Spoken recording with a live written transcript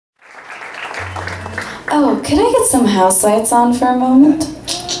Oh, could I get some house lights on for a moment?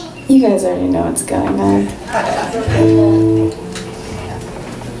 You guys already know what's going on.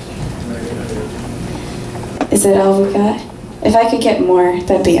 Is it all we got? If I could get more,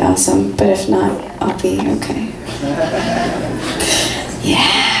 that'd be awesome. But if not, I'll be okay.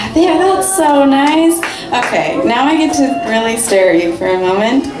 Yeah, there, that's so nice. Okay, now I get to really stare at you for a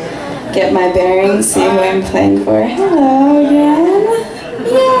moment. Get my bearings, see who I'm playing for. Hello again.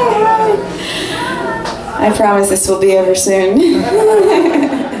 Yay! I promise this will be over soon. Yay!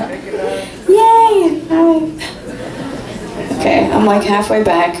 Hi. Okay, I'm like halfway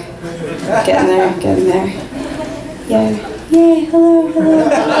back. Getting there, getting there. Yay, yay, hello, hello.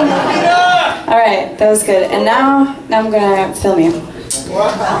 Alright, that was good. And now I'm gonna film you.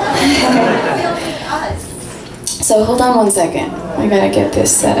 So hold on one second. I gotta get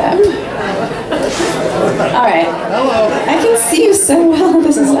this set up. Alright. I can see you so well.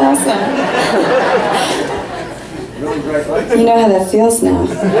 This is awesome. You know how that feels now.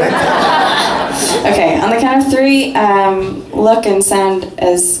 Okay, on the count of 3, look and sound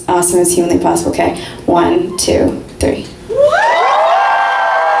as awesome as humanly possible. Okay, 1, 2, 3.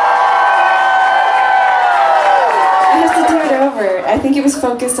 I think it was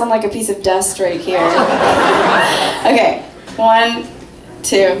focused on like a piece of dust right here. Okay, 1,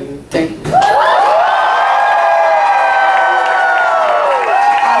 2, 3. Awesome.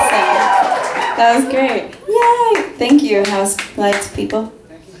 That was great. Yay! Thank you, house lights people.